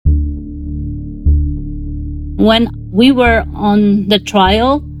When we were on the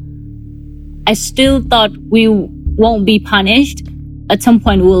trial, I still thought we won't be punished. At some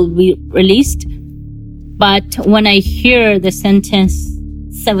point, we'll be released. But when I hear the sentence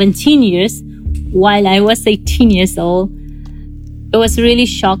 17 years, while I was 18 years old, it was really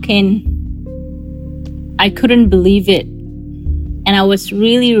shocking. I couldn't believe it. And I was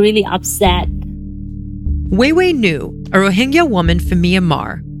really, really upset. Wei Wei Nu, a Rohingya woman from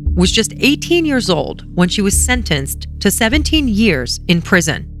Myanmar, was just 18 years old when she was sentenced to 17 years in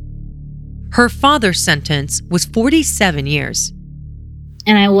prison. Her father's sentence was 47 years.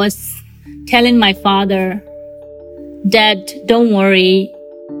 And I was telling my father, Dad, don't worry.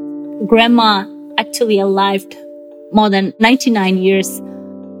 Grandma actually alive more than 99 years.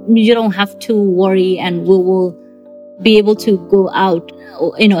 You don't have to worry and we will be able to go out,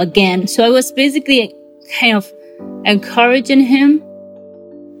 again. So I was basically kind of encouraging him.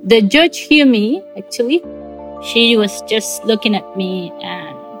 The judge heard me, actually. She was just looking at me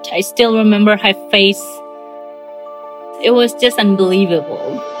and I still remember her face. It was just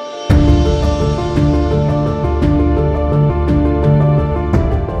unbelievable.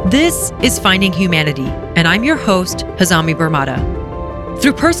 This is Finding Humanity, and I'm your host, Hazami Barmada.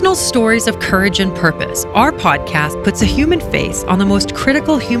 Through personal stories of courage and purpose, our podcast puts a human face on the most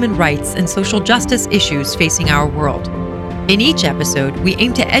critical human rights and social justice issues facing our world. In each episode, we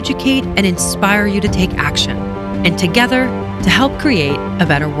aim to educate and inspire you to take action, and together, to help create a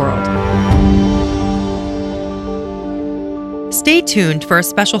better world. Stay tuned for a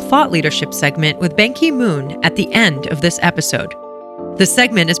special thought leadership segment with Ban Ki-moon at the end of this episode. The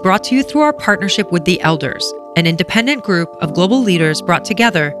segment is brought to you through our partnership with The Elders, an independent group of global leaders brought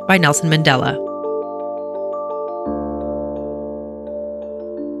together by Nelson Mandela.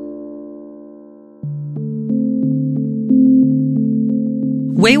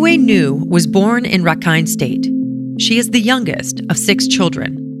 Wei Wei Nu was born in Rakhine State. She is the youngest of 6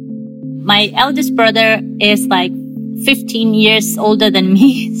 children. My eldest brother is like 15 years older than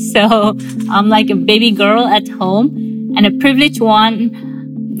me, so I'm like a baby girl at home and a privileged one,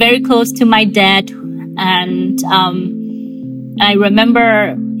 very close to my dad. And I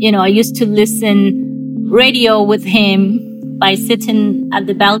remember, I used to listen radio with him by sitting at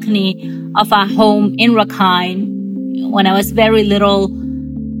the balcony of our home in Rakhine when I was very little.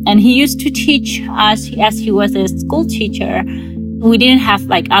 And he used to teach us as he was a school teacher. We didn't have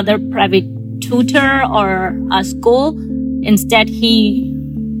like other private tutor or a school. Instead, he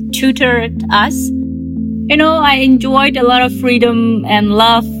tutored us. I enjoyed a lot of freedom and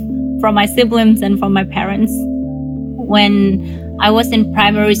love from my siblings and from my parents. When I was in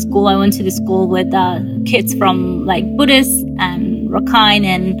primary school, I went to the school with kids from like Buddhist and Rakhine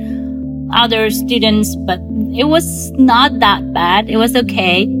and other students, but it was not that bad. It was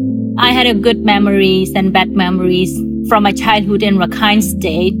okay. I had a good memories and bad memories from my childhood in Rakhine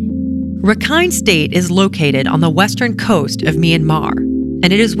State. Rakhine State is located on the western coast of Myanmar,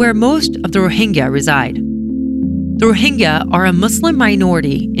 and it is where most of the Rohingya reside. The Rohingya are a Muslim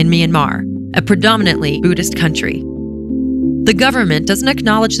minority in Myanmar, a predominantly Buddhist country. The government doesn't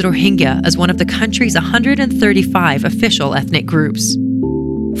acknowledge the Rohingya as one of the country's 135 official ethnic groups.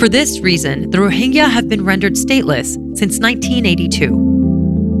 For this reason, the Rohingya have been rendered stateless since 1982.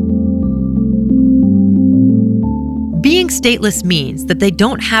 Being stateless means that they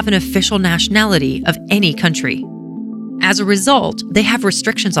don't have an official nationality of any country. As a result, they have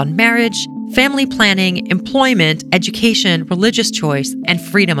restrictions on marriage, family planning, employment, education, religious choice, and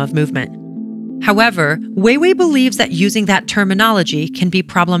freedom of movement. However, Wei Wei believes that using that terminology can be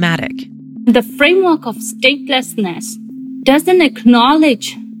problematic. The framework of statelessness doesn't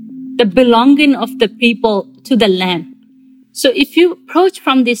acknowledge the belonging of the people to the land. So if you approach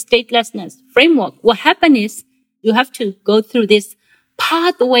from this statelessness framework, what happens is you have to go through this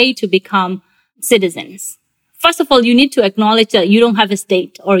pathway to become citizens. First of all, you need to acknowledge that you don't have a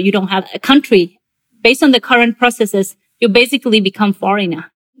state or you don't have a country. Based on the current processes, you basically become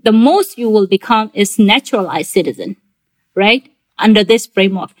foreigner. The most you will become is naturalized citizen, right? Under this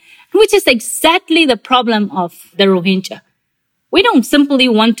framework, which is exactly the problem of the Rohingya. We don't simply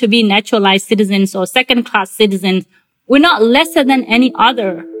want to be naturalized citizens or second-class citizens. We're not lesser than any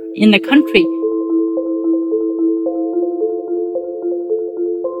other in the country.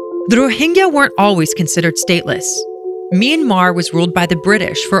 The Rohingya weren't always considered stateless. Myanmar was ruled by the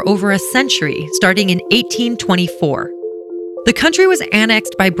British for over a century, starting in 1824. The country was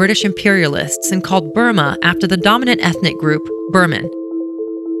annexed by British imperialists and called Burma after the dominant ethnic group, Burman.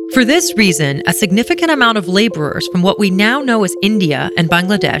 For this reason, a significant amount of laborers from what we now know as India and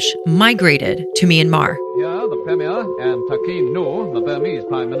Bangladesh migrated to Myanmar. Here, the Premier and Takin Nu, the Burmese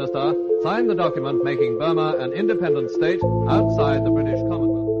Prime Minister, signed the document making Burma an independent state outside the British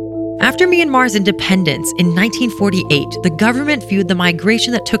Commonwealth. After Myanmar's independence in 1948, the government viewed the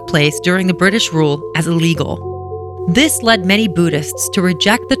migration that took place during the British rule as illegal. This led many Buddhists to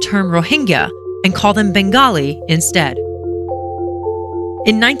reject the term Rohingya and call them Bengali instead.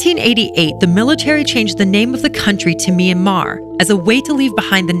 In 1988, the military changed the name of the country to Myanmar as a way to leave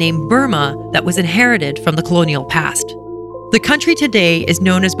behind the name Burma that was inherited from the colonial past. The country today is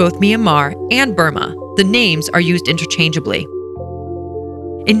known as both Myanmar and Burma. The names are used interchangeably.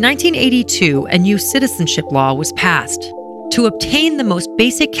 In 1982, a new citizenship law was passed. To obtain the most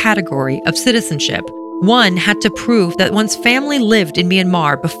basic category of citizenship, one had to prove that one's family lived in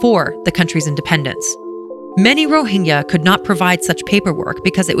Myanmar before the country's independence. Many Rohingya could not provide such paperwork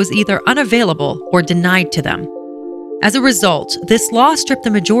because it was either unavailable or denied to them. As a result, this law stripped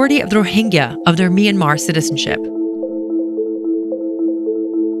the majority of the Rohingya of their Myanmar citizenship.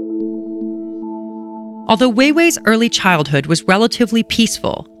 Although Wei Wei's early childhood was relatively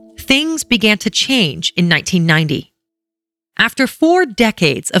peaceful, things began to change in 1990. After 4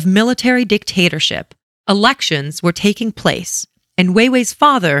 decades of military dictatorship, elections were taking place, and Wei Wei's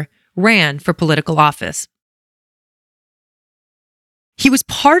father ran for political office. He was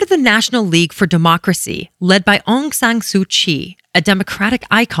part of the National League for Democracy, led by Aung San Suu Kyi, a democratic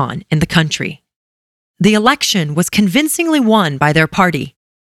icon in the country. The election was convincingly won by their party,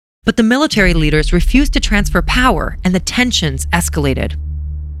 but the military leaders refused to transfer power and the tensions escalated.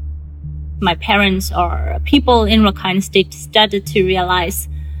 My parents or people in Rakhine State started to realize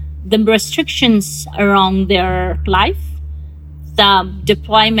the restrictions around their life, the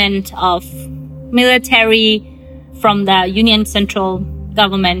deployment of military from the Union Central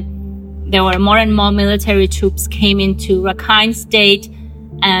Government. There were more and more military troops came into Rakhine State,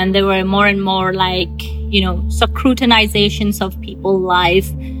 and there were more and more scrutinizations of people's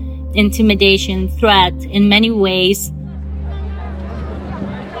life, intimidation, threat in many ways.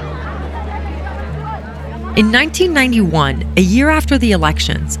 In 1991, a year after the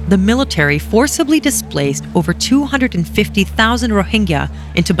elections, the military forcibly displaced over 250,000 Rohingya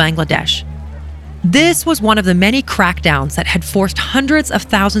into Bangladesh. This was one of the many crackdowns that had forced hundreds of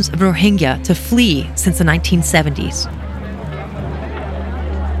thousands of Rohingya to flee since the 1970s.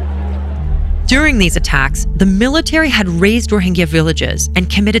 During these attacks, the military had razed Rohingya villages and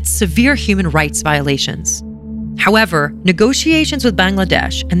committed severe human rights violations. However, negotiations with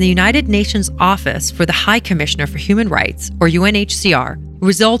Bangladesh and the United Nations Office for the High Commissioner for Human Rights, or UNHCR,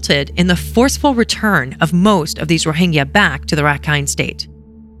 resulted in the forceful return of most of these Rohingya back to the Rakhine State.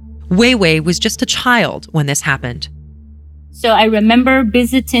 Wei Wei was just a child when this happened. So I remember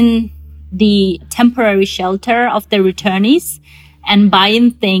visiting the temporary shelter of the returnees and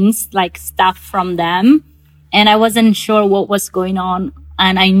buying things like stuff from them. And I wasn't sure what was going on.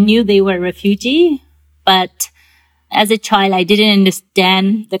 And I knew they were refugees, but as a child, I didn't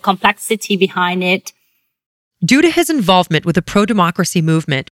understand the complexity behind it. Due to his involvement with the pro-democracy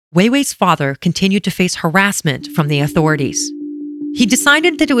movement, Wei Wei's father continued to face harassment from the authorities. He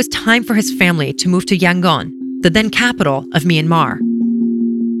decided that it was time for his family to move to Yangon, the then capital of Myanmar.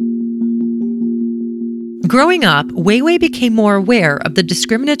 Growing up, Wei Wei became more aware of the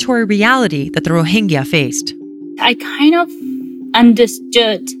discriminatory reality that the Rohingya faced. I kind of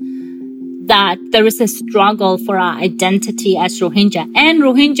understood that there is a struggle for our identity as Rohingya, and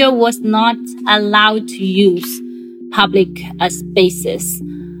Rohingya was not allowed to use public spaces.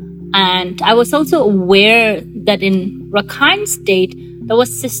 And I was also aware that in Rakhine State, there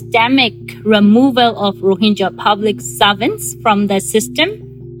was systemic removal of Rohingya public servants from the system.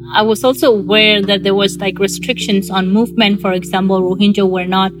 I was also aware that there was restrictions on movement. For example, Rohingya were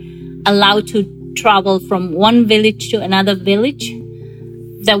not allowed to travel from one village to another village.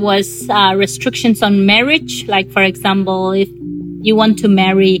 There was restrictions on marriage. Like, for example, if you want to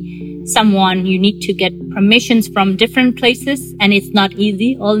marry someone, you need to get permissions from different places, and it's not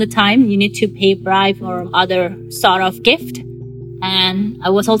easy all the time. You need to pay bribe or other sort of gift. And I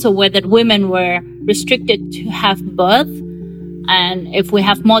was also aware that women were restricted to have birth. And if we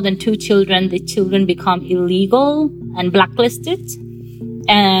have more than 2 children, the children become illegal and blacklisted.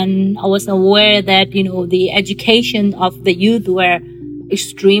 And I was aware that, the education of the youth were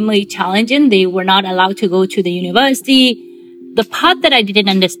extremely challenging. They were not allowed to go to the university. The part that I didn't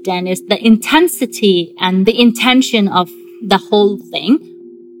understand is the intensity and the intention of the whole thing.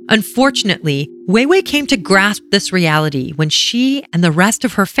 Unfortunately, Wei Wei came to grasp this reality when she and the rest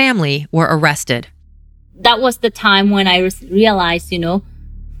of her family were arrested. That was the time when I realized,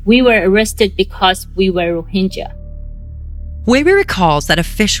 we were arrested because we were Rohingya. Weiwei recalls that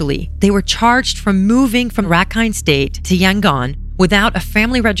officially they were charged for moving from Rakhine State to Yangon without a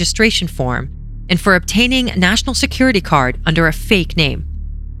family registration form and for obtaining a national security card under a fake name.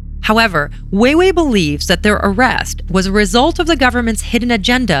 However, Weiwei believes that their arrest was a result of the government's hidden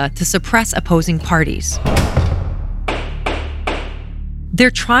agenda to suppress opposing parties.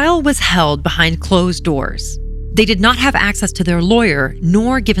 Their trial was held behind closed doors. They did not have access to their lawyer,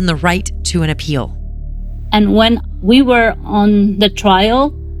 nor given the right to an appeal. And when we were on the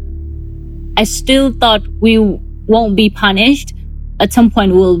trial, I still thought we won't be punished. At some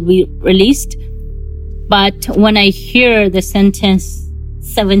point, we'll be released. But when I hear the sentence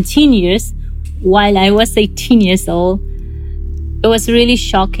 17 years, while I was 18 years old, it was really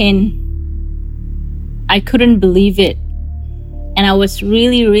shocking. I couldn't believe it. And I was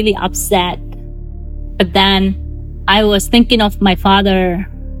really, really upset. But then I was thinking of my father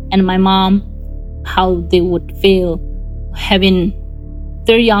and my mom, how they would feel having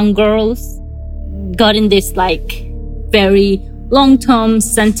their young girls got in this very long-term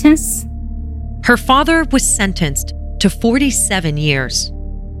sentence. Her father was sentenced to 47 years.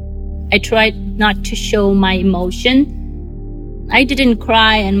 I tried not to show my emotion. I didn't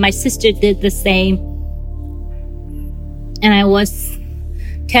cry, and my sister did the same. And I was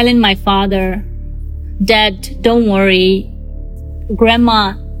telling my father, Dad, don't worry.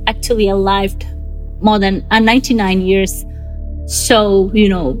 Grandma actually alive more than 99 years. So, you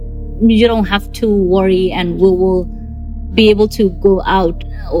don't have to worry, and we will be able to go out,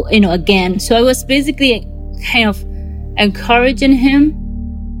 again. So I was basically kind of encouraging him.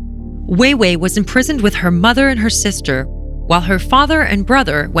 Weiwei was imprisoned with her mother and her sister, while her father and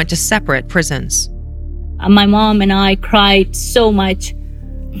brother went to separate prisons. My mom and I cried so much,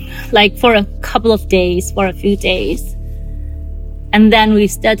 for a couple of days, for a few days. And then we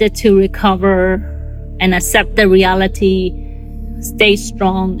started to recover and accept the reality, stay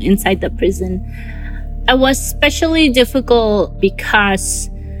strong inside the prison. It was especially difficult because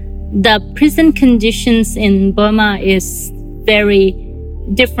the prison conditions in Burma is very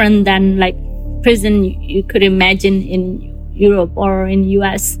different than prison you could imagine in Europe or in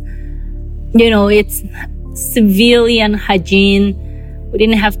US. It's severely unhygiene. We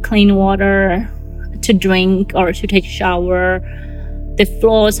didn't have clean water to drink or to take a shower. The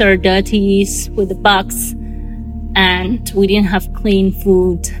floors are dirty with the bugs, and we didn't have clean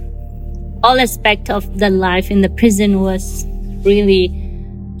food. All aspect of the life in the prison was really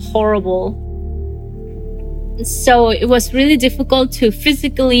horrible. So it was really difficult to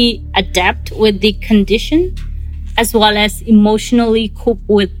physically adapt with the condition as well as emotionally cope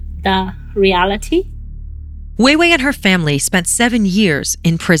with the reality. Weiwei and her family spent 7 years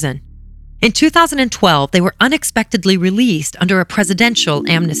in prison. In 2012, they were unexpectedly released under a presidential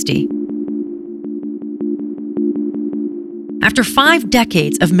amnesty. After 5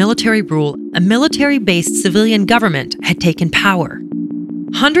 decades of military rule, a military-based civilian government had taken power.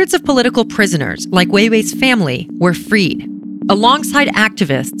 Hundreds of political prisoners, like Weiwei's family, were freed, alongside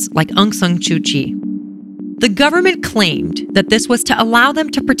activists like Aung San Suu Kyi. The government claimed that this was to allow them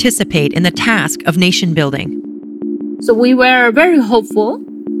to participate in the task of nation building. So we were very hopeful,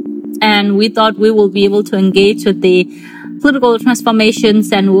 and we thought we will be able to engage with the political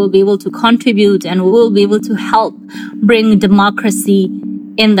transformations, and we'll be able to contribute, and we'll be able to help bring democracy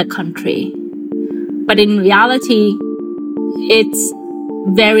in the country. But in reality, it's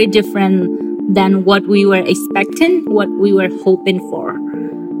very different than what we were expecting, what we were hoping for,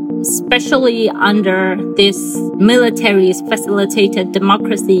 especially under this military-facilitated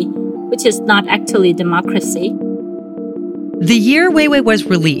democracy, which is not actually democracy. The year Weiwei was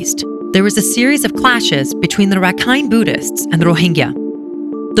released, there was a series of clashes between the Rakhine Buddhists and the Rohingya.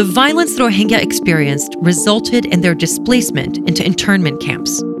 The violence the Rohingya experienced resulted in their displacement into internment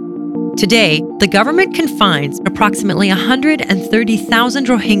camps. Today, the government confines approximately 130,000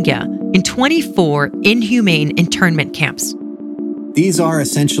 Rohingya in 24 inhumane internment camps. These are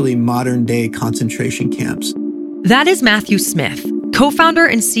essentially modern-day concentration camps. That is Matthew Smith, co-founder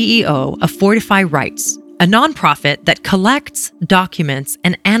and CEO of Fortify Rights, a nonprofit that collects, documents,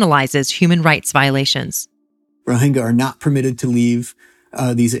 and analyzes human rights violations. Rohingya are not permitted to leave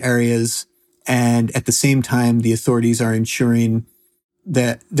these areas, and at the same time, the authorities are ensuring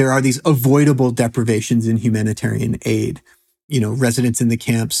that there are these avoidable deprivations in humanitarian aid. Residents in the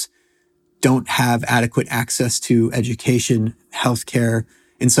camps don't have adequate access to education, healthcare,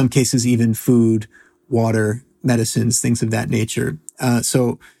 in some cases even food, water, medicines, things of that nature.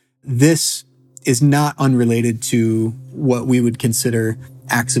 So this is not unrelated to what we would consider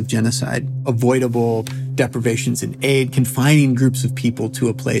acts of genocide, avoidable deprivations in aid, confining groups of people to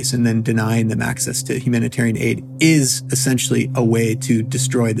a place and then denying them access to humanitarian aid is essentially a way to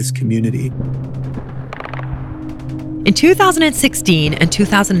destroy this community. In 2016 and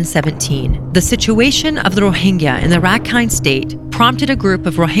 2017, the situation of the Rohingya in the Rakhine State prompted a group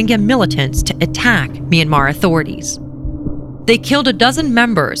of Rohingya militants to attack Myanmar authorities. They killed a dozen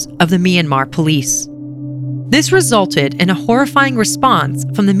members of the Myanmar police. This resulted in a horrifying response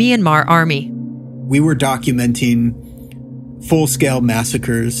from the Myanmar army. We were documenting full-scale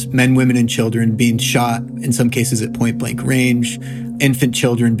massacres, men, women, and children being shot, in some cases at point-blank range, infant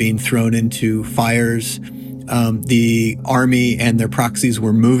children being thrown into fires. The army and their proxies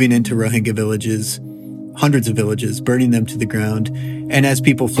were moving into Rohingya villages, hundreds of villages, burning them to the ground. And as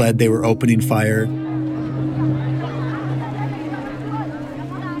people fled, they were opening fire.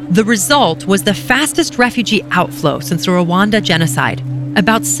 The result was the fastest refugee outflow since the Rwanda genocide.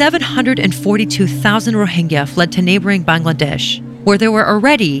 About 742,000 Rohingya fled to neighboring Bangladesh, where there were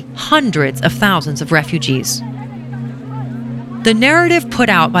already hundreds of thousands of refugees. The narrative put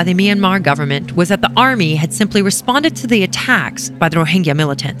out by the Myanmar government was that the army had simply responded to the attacks by the Rohingya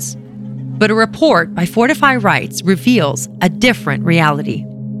militants. But a report by Fortify Rights reveals a different reality.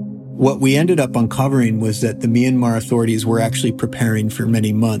 What we ended up uncovering was that the Myanmar authorities were actually preparing for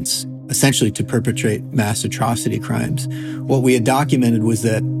many months, essentially to perpetrate mass atrocity crimes. What we had documented was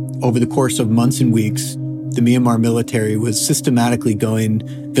that over the course of months and weeks, the Myanmar military was systematically going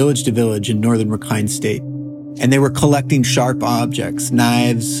village to village in northern Rakhine State. And they were collecting sharp objects,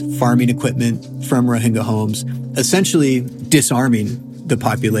 knives, farming equipment from Rohingya homes, essentially disarming the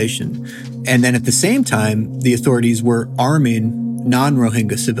population. And then at the same time, the authorities were arming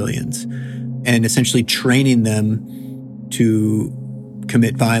non-Rohingya civilians and essentially training them to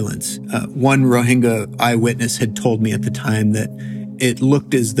commit violence. One Rohingya eyewitness had told me at the time that it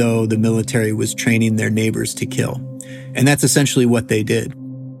looked as though the military was training their neighbors to kill. And that's essentially what they did.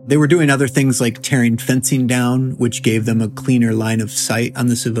 They were doing other things like tearing fencing down, which gave them a cleaner line of sight on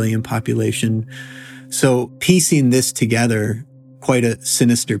the civilian population. So piecing this together, quite a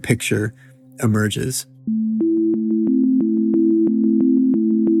sinister picture emerges.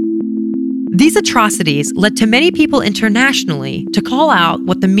 These atrocities led to many people internationally to call out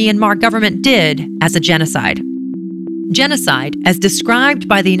what the Myanmar government did as a genocide. Genocide, as described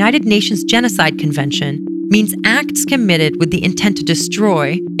by the United Nations Genocide Convention, means acts committed with the intent to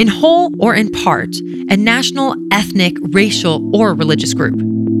destroy, in whole or in part, a national, ethnic, racial, or religious group.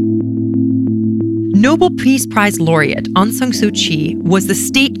 Nobel Peace Prize laureate Aung San Suu Kyi was the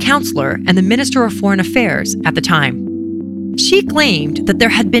state counselor and the Minister of Foreign Affairs at the time. She claimed that there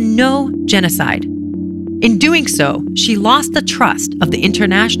had been no genocide. In doing so, she lost the trust of the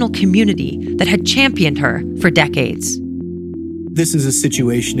international community that had championed her for decades. This is a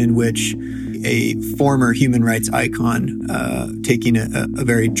situation in which a former human rights icon taking a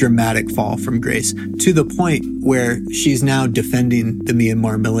very dramatic fall from grace to the point where she's now defending the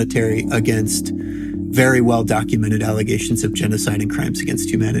Myanmar military against very well-documented allegations of genocide and crimes against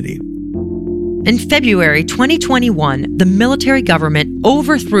humanity. In February 2021, the military government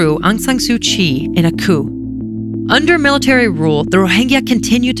overthrew Aung San Suu Kyi in a coup. Under military rule, the Rohingya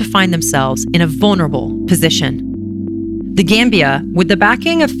continued to find themselves in a vulnerable position. The Gambia, with the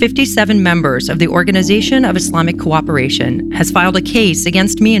backing of 57 members of the Organization of Islamic Cooperation, has filed a case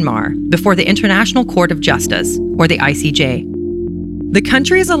against Myanmar before the International Court of Justice, or the ICJ. The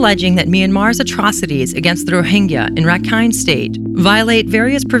country is alleging that Myanmar's atrocities against the Rohingya in Rakhine State violate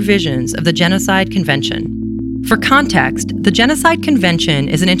various provisions of the Genocide Convention. For context, the Genocide Convention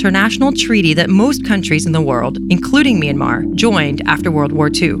is an international treaty that most countries in the world, including Myanmar, joined after World War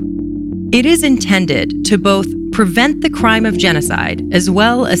II. It is intended to both prevent the crime of genocide as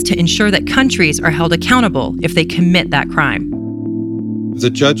well as to ensure that countries are held accountable if they commit that crime. The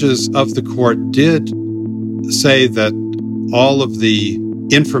judges of the court did say that all of the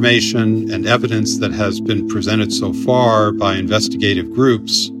information and evidence that has been presented so far by investigative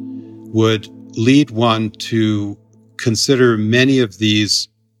groups would lead one to consider many of these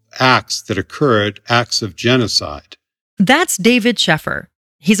acts that occurred acts of genocide. That's David Sheffer.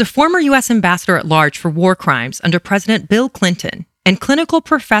 He's a former U.S. ambassador at large for war crimes under President Bill Clinton and clinical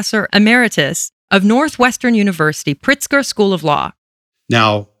professor emeritus of Northwestern University Pritzker School of Law.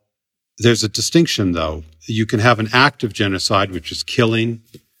 Now, there's a distinction, though. You can have an act of genocide, which is killing,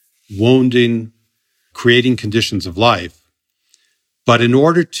 wounding, creating conditions of life. But in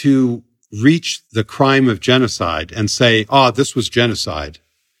order to reach the crime of genocide and say, this was genocide,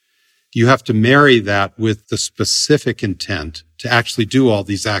 you have to marry that with the specific intent to actually do all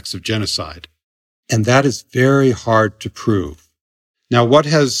these acts of genocide. And that is very hard to prove. Now, what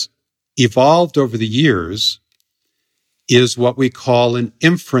has evolved over the years is what we call an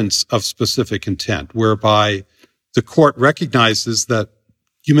inference of specific intent, whereby the court recognizes that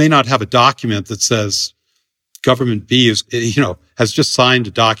you may not have a document that says government B has just signed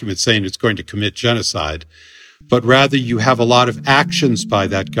a document saying it's going to commit genocide, but rather you have a lot of actions by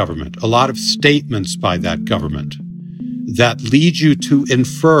that government, a lot of statements by that government that lead you to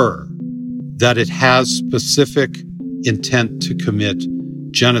infer that it has specific intent to commit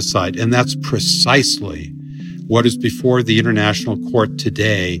genocide. And that's precisely what is before the International Court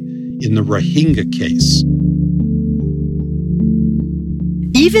today in the Rohingya case.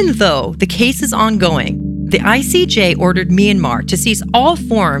 Even though the case is ongoing, the ICJ ordered Myanmar to cease all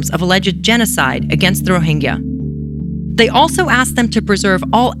forms of alleged genocide against the Rohingya. They also asked them to preserve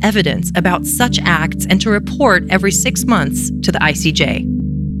all evidence about such acts and to report every 6 months to the ICJ.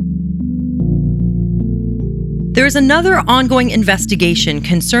 There is another ongoing investigation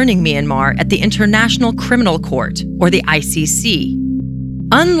concerning Myanmar at the International Criminal Court, or the ICC.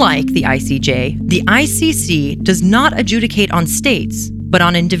 Unlike the ICC does not adjudicate on states, but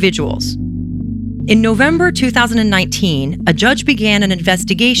on individuals. In November 2019, a judge began an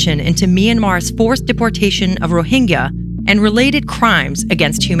investigation into Myanmar's forced deportation of Rohingya and related crimes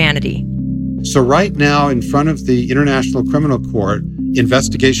against humanity. So right now, in front of the International Criminal Court,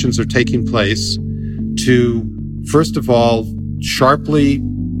 investigations are taking place to, first of all, sharply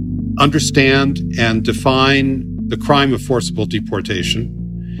understand and define the crime of forcible deportation,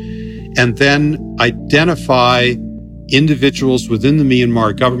 and then identify individuals within the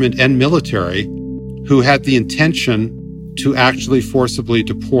Myanmar government and military who had the intention to actually forcibly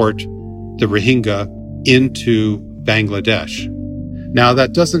deport the Rohingya into Bangladesh. Now,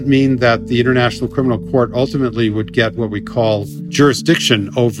 that doesn't mean that the International Criminal Court ultimately would get what we call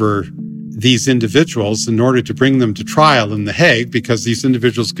jurisdiction over these individuals in order to bring them to trial in The Hague, because these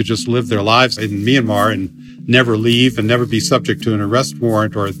individuals could just live their lives in Myanmar and never leave and never be subject to an arrest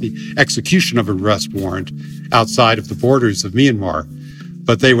warrant or the execution of an arrest warrant outside of the borders of Myanmar.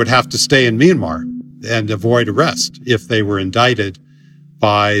 But they would have to stay in Myanmar and avoid arrest if they were indicted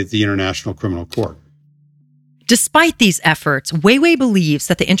by the International Criminal Court. Despite these efforts, Weiwei believes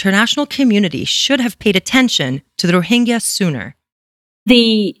that the international community should have paid attention to the Rohingya sooner.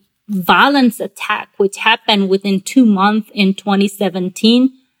 The violence attack, which happened within 2 months in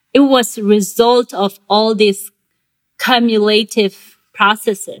 2017, it was a result of all these cumulative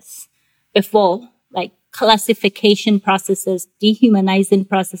processes before, like classification processes, dehumanizing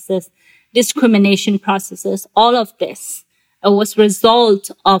processes, discrimination processes, all of this. It was a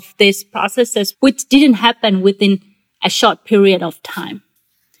result of these processes, which didn't happen within a short period of time.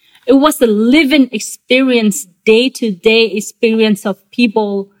 It was a living experience, day-to-day experience of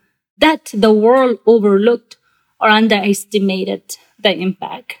people that the world overlooked or underestimated the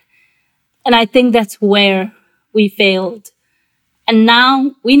impact. And I think that's where we failed. And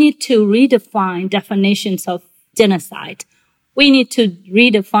now we need to redefine definitions of genocide. We need to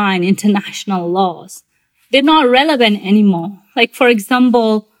redefine international laws. They're not relevant anymore. Like, for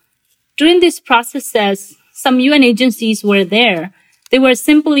example, during this process, some UN agencies were there. They were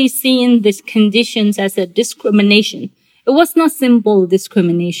simply seeing these conditions as a discrimination. It was not simple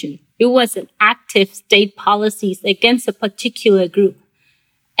discrimination. It was an active state policies against a particular group.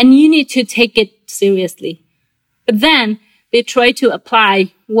 And you need to take it seriously. But then they try to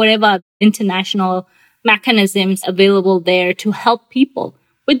apply whatever international mechanisms available there to help people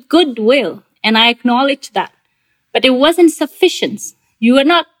with goodwill. And I acknowledge that. But it wasn't sufficient. You are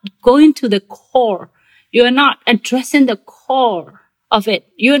not going to the core. You are not addressing the core of it.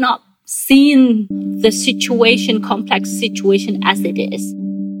 You are not seeing the situation, complex situation as it is.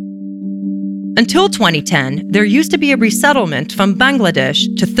 Until 2010, there used to be a resettlement from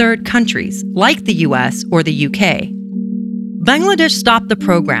Bangladesh to third countries, like the US or the UK. Bangladesh stopped the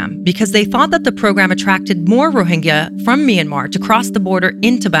program because they thought that the program attracted more Rohingya from Myanmar to cross the border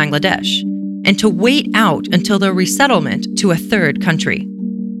into Bangladesh and to wait out until their resettlement to a third country.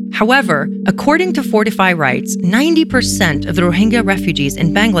 However, according to Fortify Rights, 90% of the Rohingya refugees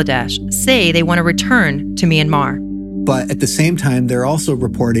in Bangladesh say they want to return to Myanmar. But at the same time, they're also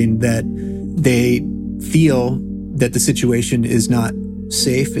reporting that they feel that the situation is not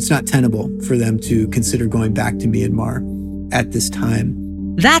safe. It's not tenable for them to consider going back to Myanmar at this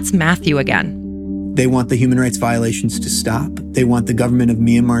time. That's Matthew again. They want the human rights violations to stop. They want the government of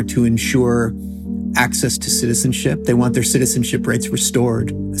Myanmar to ensure access to citizenship. They want their citizenship rights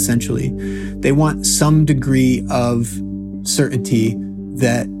restored, essentially. They want some degree of certainty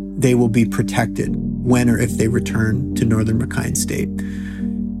that they will be protected when or if they return to Northern Rakhine State.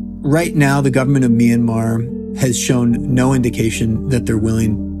 Right now, the government of Myanmar has shown no indication that they're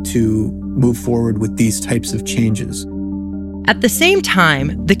willing to move forward with these types of changes. At the same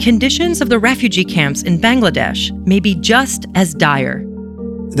time, the conditions of the refugee camps in Bangladesh may be just as dire.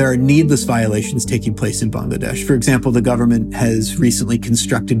 There are needless violations taking place in Bangladesh. For example, the government has recently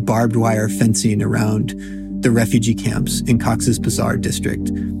constructed barbed wire fencing around the refugee camps in Cox's Bazar district.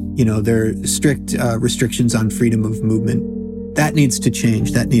 There are strict restrictions on freedom of movement. That needs to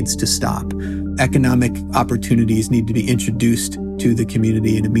change. That needs to stop. Economic opportunities need to be introduced to the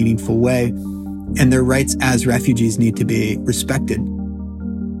community in a meaningful way, and their rights as refugees need to be respected.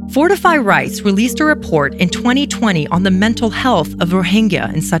 Fortify Rights released a report in 2020 on the mental health of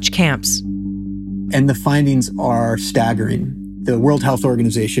Rohingya in such camps. And the findings are staggering. The World Health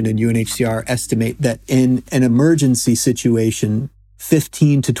Organization and UNHCR estimate that in an emergency situation,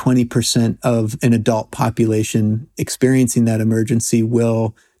 15 to 20% of an adult population experiencing that emergency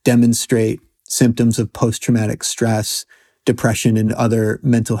will demonstrate symptoms of post-traumatic stress, depression, and other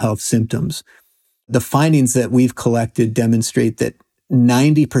mental health symptoms. The findings that we've collected demonstrate that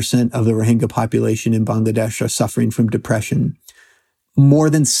 90% of the Rohingya population in Bangladesh are suffering from depression. More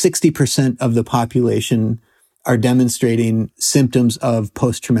than 60% of the population are demonstrating symptoms of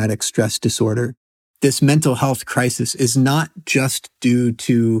post-traumatic stress disorder. This mental health crisis is not just due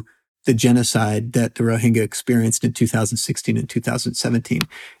to the genocide that the Rohingya experienced in 2016 and 2017.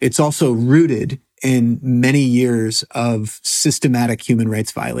 It's also rooted in many years of systematic human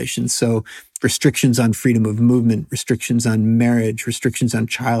rights violations. So restrictions on freedom of movement, restrictions on marriage, restrictions on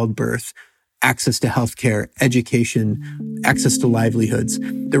childbirth, access to healthcare, education, access to livelihoods.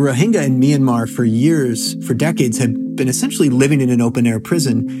 The Rohingya in Myanmar for decades, have been essentially living in an open-air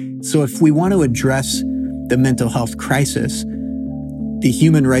prison. So if we want to address the mental health crisis, the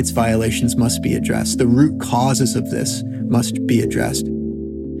human rights violations must be addressed. The root causes of this must be addressed.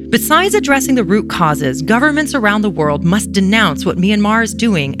 Besides addressing the root causes, governments around the world must denounce what Myanmar is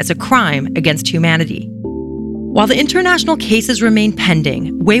doing as a crime against humanity. While the international cases remain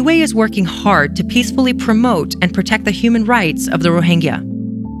pending, Weiwei is working hard to peacefully promote and protect the human rights of the Rohingya.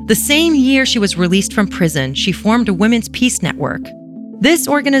 The same year she was released from prison, she formed a women's peace network. This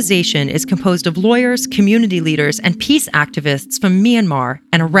organization is composed of lawyers, community leaders, and peace activists from Myanmar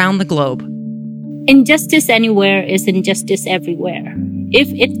and around the globe. Injustice anywhere is injustice everywhere. If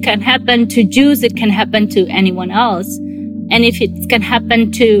it can happen to Jews, it can happen to anyone else. And if it can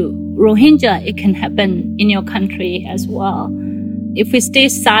happen to Rohingya, it can happen in your country as well. If we stay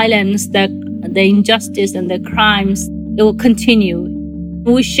silent, the injustice and the crimes, it will continue.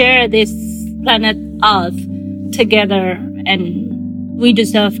 We share this planet Earth together, and we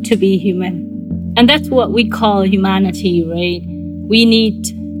deserve to be human. And that's what we call humanity, right? We need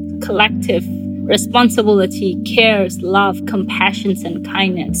collective responsibility, cares, love, compassion, and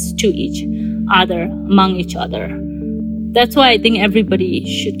kindness to each other, among each other. That's why I think everybody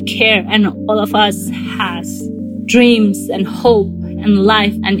should care, and all of us has dreams and hope and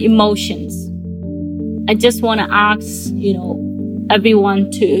life and emotions. I just want to ask, everyone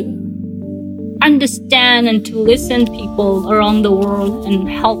to understand and to listen to people around the world and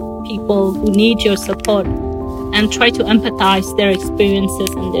help people who need your support and try to empathize their experiences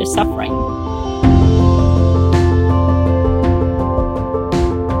and their suffering.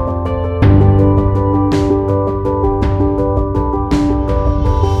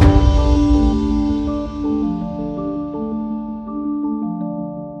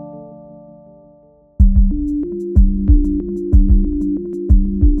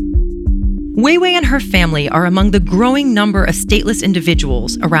 Weiwei and her family are among the growing number of stateless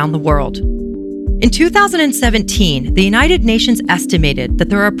individuals around the world. In 2017, the United Nations estimated that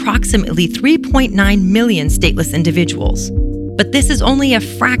there are approximately 3.9 million stateless individuals. But this is only a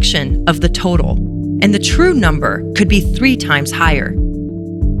fraction of the total, and the true number could be 3 times higher.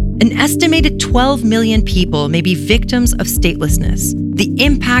 An estimated 12 million people may be victims of statelessness, the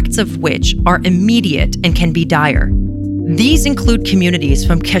impacts of which are immediate and can be dire. These include communities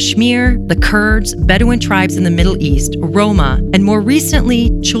from Kashmir, the Kurds, Bedouin tribes in the Middle East, Roma, and more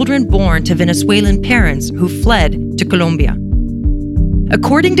recently, children born to Venezuelan parents who fled to Colombia.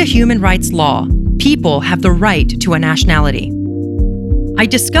 According to human rights law, people have the right to a nationality. I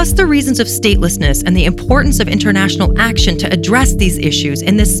discussed the reasons of statelessness and the importance of international action to address these issues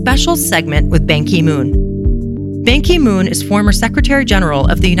in this special segment with Ban Ki-moon. Ban Ki-moon is former Secretary General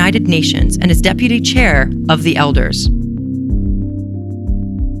of the United Nations and is Deputy Chair of the Elders.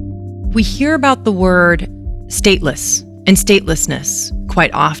 We hear about the word stateless and statelessness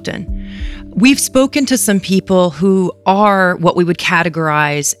quite often. We've spoken to some people who are what we would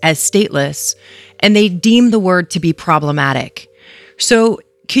categorize as stateless, and they deem the word to be problematic. So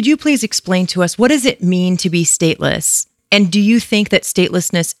could you please explain to us, what does it mean to be stateless? And do you think that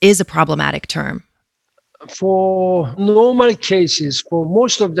statelessness is a problematic term? For normal cases, for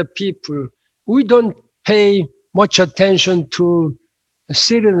most of the people, we don't pay much attention to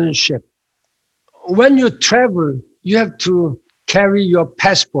citizenship. When you travel, you have to carry your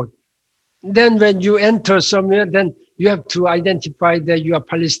passport. Then when you enter somewhere, then you have to identify that you are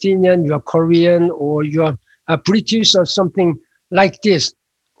Palestinian, you are Korean, or you are British or something like this.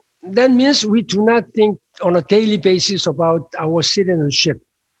 That means we do not think on a daily basis about our citizenship.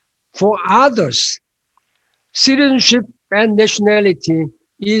 For others, citizenship and nationality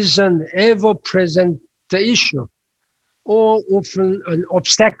is an ever-present issue, or often an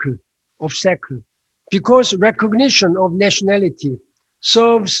obstacle, because recognition of nationality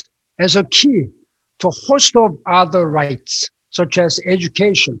serves as a key to a host of other rights, such as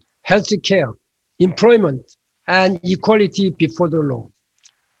education, healthcare, employment, and equality before the law.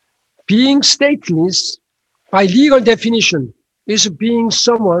 Being stateless, by legal definition, is being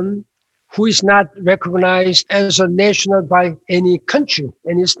someone who is not recognized as a national by any country,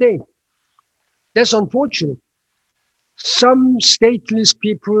 any state. That's unfortunate. Some stateless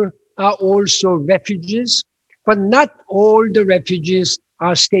people are also refugees, but not all the refugees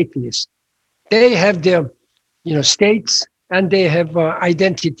are stateless. They have their, states, and they have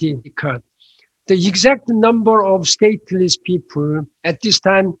identity card. The exact number of stateless people at this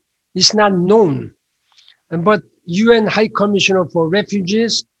time is not known, but UN High Commissioner for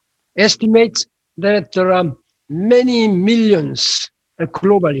Refugees estimates that there are many millions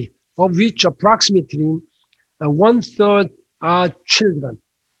globally, of which approximately 1/3 are children.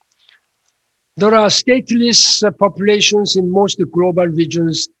 There are stateless populations in most global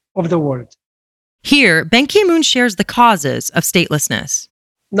regions of the world. Here, Ban Ki-moon shares the causes of statelessness.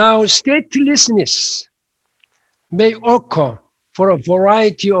 Now, statelessness may occur for a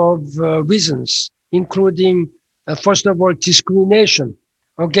variety of reasons, including, first of all, discrimination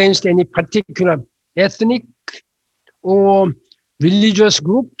against any particular ethnic or religious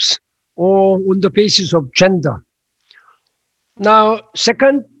groups or on the basis of gender. Now,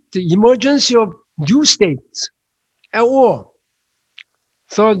 second, the emergence of new states, or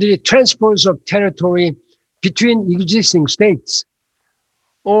thirdly, transfers of territory between existing states,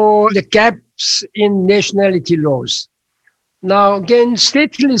 or the gaps in nationality laws. Now, again,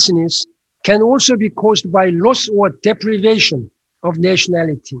 statelessness can also be caused by loss or deprivation of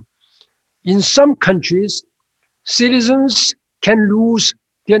nationality. In some countries, citizens can lose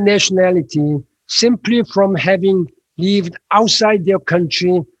their nationality simply from having lived outside their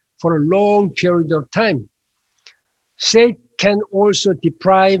country for a long period of time. State can also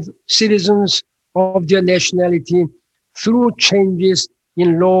deprive citizens of their nationality through changes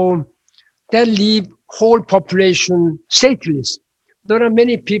in law that leave whole population stateless. There are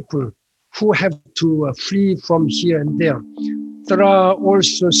many people who have to flee from here and there. There are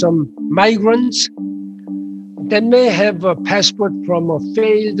also some migrants that may have a passport from a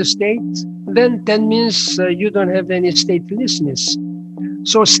failed state. Then that means you don't have any statelessness.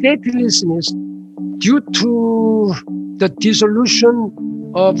 So statelessness due to the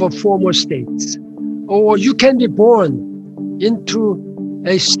dissolution of a former state. Or you can be born into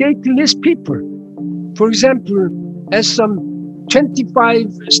a stateless people. For example, as some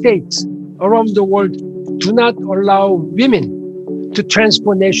 25 states around the world do not allow women to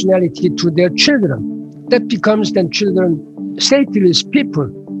transfer nationality to their children. That becomes then children stateless people.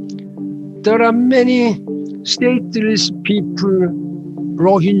 There are many stateless people,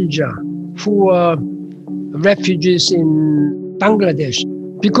 Rohingya, who are refugees in Bangladesh,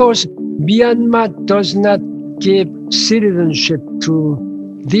 because Myanmar does not give citizenship to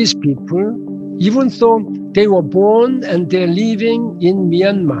these people, even though they were born and they're living in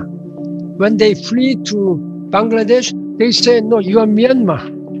Myanmar. When they flee to Bangladesh, they say, no, you are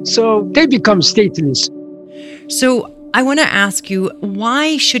Myanmar. So they become stateless. So I want to ask you,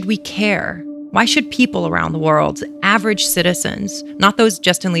 why should we care? Why should people around the world, average citizens, not those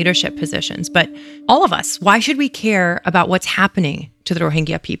just in leadership positions, but all of us, why should we care about what's happening to the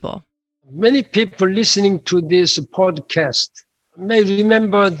Rohingya people? Many people listening to this podcast may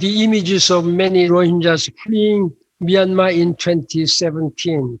remember the images of many Rohingyas fleeing Myanmar in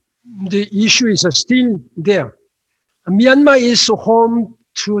 2017. The issue is still there. Myanmar is home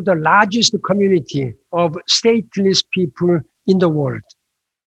to the largest community of stateless people in the world,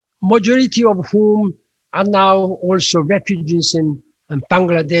 majority of whom are now also refugees in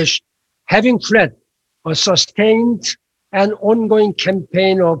Bangladesh, having fled a sustained and ongoing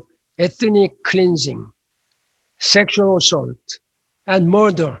campaign of ethnic cleansing, sexual assault, and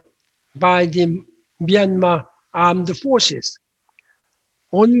murder by the Myanmar armed forces.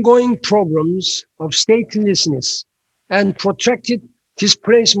 Ongoing programs of statelessness and protracted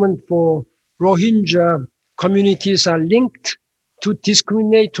displacement for Rohingya communities are linked to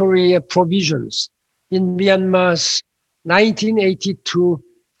discriminatory provisions in Myanmar's 1982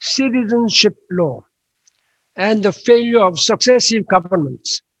 citizenship law and the failure of successive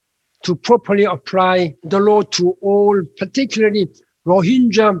governments to properly apply the law to all, particularly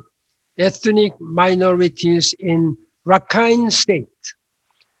Rohingya ethnic minorities in Rakhine State.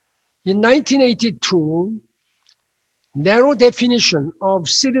 In 1982, narrow definition of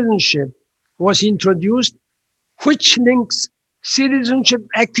citizenship was introduced, which links citizenship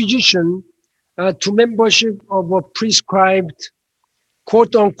acquisition to membership of a prescribed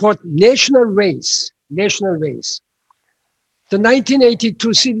quote-unquote national race. The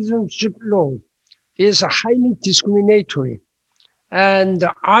 1982 citizenship law is highly discriminatory and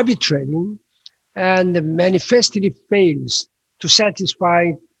arbitrary and manifestly fails to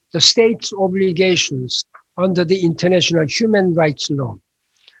satisfy the state's obligations under the international human rights law.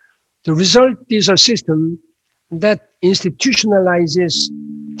 The result is a system that institutionalizes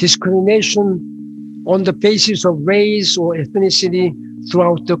discrimination on the basis of race or ethnicity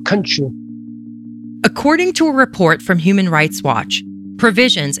throughout the country. According to a report from Human Rights Watch,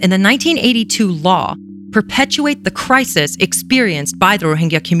 provisions in the 1982 law perpetuate the crisis experienced by the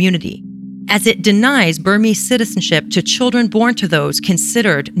Rohingya community, as it denies Burmese citizenship to children born to those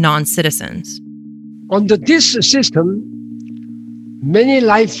considered non-citizens. Under this system, many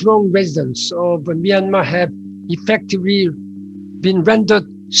lifelong residents of Myanmar have effectively been rendered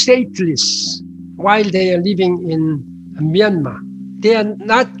stateless while they are living in Myanmar. They are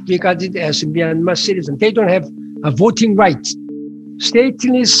not regarded as Myanmar citizens. They don't have a voting rights.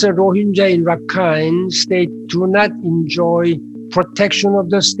 Stateless Rohingya in Rakhine State do not enjoy protection of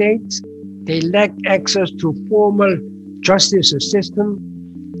the state. They lack access to formal justice system.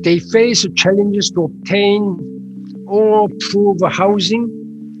 They face challenges to obtain or prove housing,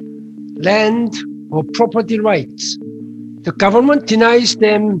 land, or property rights. The government denies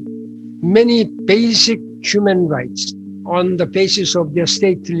them many basic human rights on the basis of their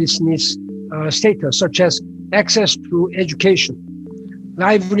statelessness status, such as access to education,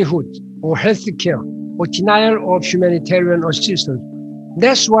 livelihood, or health care, or denial of humanitarian assistance.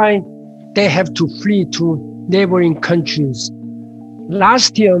 That's why they have to flee to neighboring countries.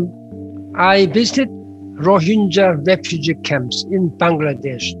 Last year, I visited Rohingya refugee camps in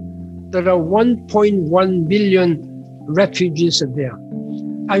Bangladesh. There are 1.1 million refugees there.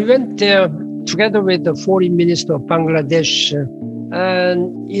 I went there together with the foreign minister of Bangladesh,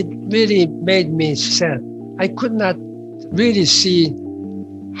 and it really made me sad. I could not really see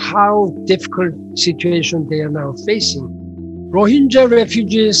how difficult situation they are now facing. Rohingya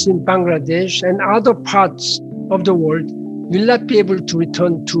refugees in Bangladesh and other parts of the world will not be able to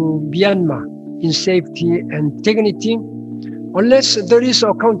return to Myanmar in safety and dignity unless there is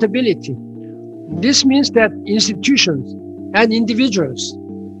accountability. This means that institutions and individuals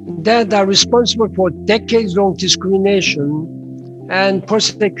that are responsible for decades-long discrimination and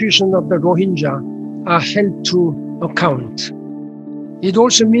persecution of the Rohingya are held to account. It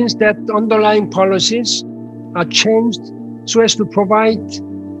also means that underlying policies are changed so as to provide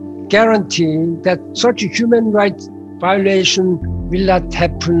guarantee that such a human rights violation will not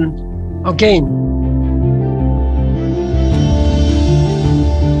happen again.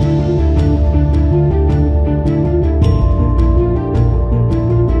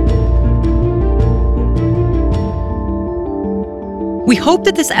 We hope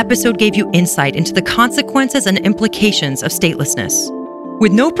that this episode gave you insight into the consequences and implications of statelessness.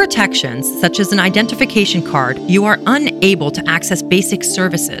 With no protections, such as an identification card, you are unable to access basic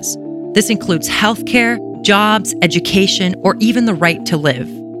services. This includes healthcare, jobs, education, or even the right to live.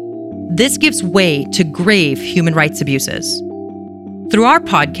 This gives way to grave human rights abuses. Through our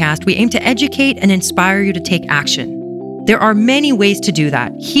podcast, we aim to educate and inspire you to take action. There are many ways to do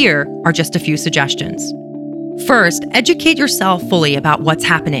that. Here are just a few suggestions. First, educate yourself fully about what's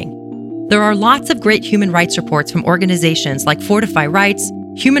happening. There are lots of great human rights reports from organizations like Fortify Rights,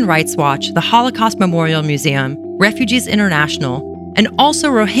 Human Rights Watch, the Holocaust Memorial Museum, Refugees International, and also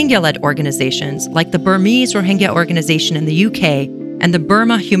Rohingya-led organizations like the Burmese Rohingya Organization in the UK and the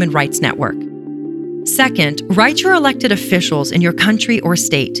Burma Human Rights Network. Second, write your elected officials in your country or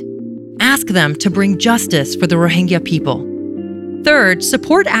state. Ask them to bring justice for the Rohingya people. Third,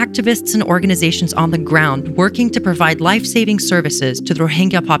 support activists and organizations on the ground working to provide life-saving services to the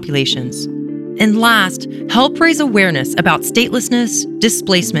Rohingya populations. And last, help raise awareness about statelessness,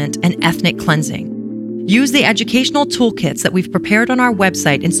 displacement, and ethnic cleansing. Use the educational toolkits that we've prepared on our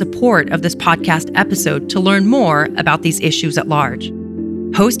website in support of this podcast episode to learn more about these issues at large.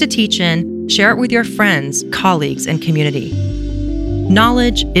 Host a teach-in, share it with your friends, colleagues, and community.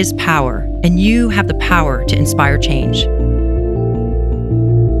 Knowledge is power, and you have the power to inspire change.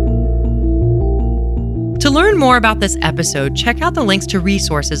 To learn more about this episode, check out the links to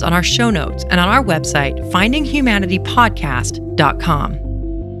resources on our show notes and on our website, findinghumanitypodcast.com.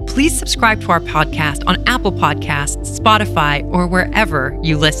 Please subscribe to our podcast on Apple Podcasts, Spotify, or wherever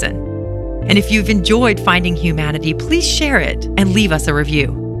you listen. And if you've enjoyed Finding Humanity, please share it and leave us a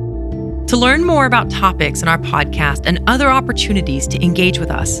review. To learn more about topics in our podcast and other opportunities to engage with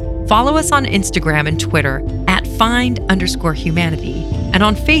us, follow us on Instagram and Twitter at @find_humanity and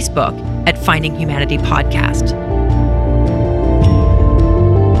on Facebook at Finding Humanity Podcast.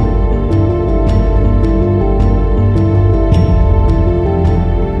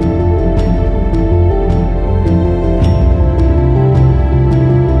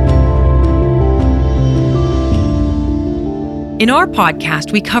 In our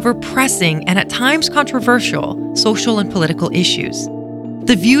podcast, we cover pressing and at times controversial social and political issues.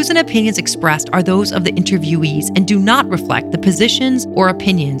 The views and opinions expressed are those of the interviewees and do not reflect the positions or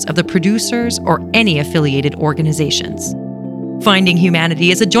opinions of the producers or any affiliated organizations. Finding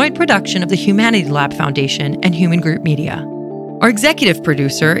Humanity is a joint production of the Humanity Lab Foundation and Human Group Media. Our executive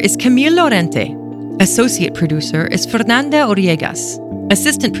producer is Camille Lorente. Associate producer is Fernanda Oriegas.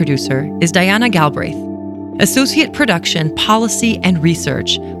 Assistant producer is Diana Galbraith. Associate production, policy, and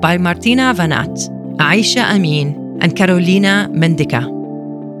research by Martina Vanat, Aisha Amin, and Carolina Mendica.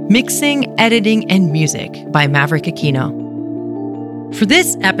 Mixing, editing, and music by Maverick Aquino. For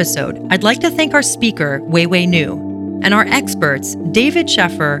this episode, I'd like to thank our speaker, Weiwei Nu, and our experts, David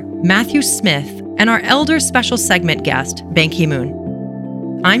Sheffer, Matthew Smith, and our Elder Special Segment guest, Ban Ki-moon.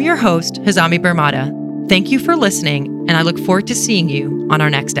 I'm your host, Hazami Barmada. Thank you for listening, and I look forward to seeing you on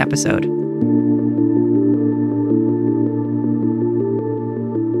our next episode.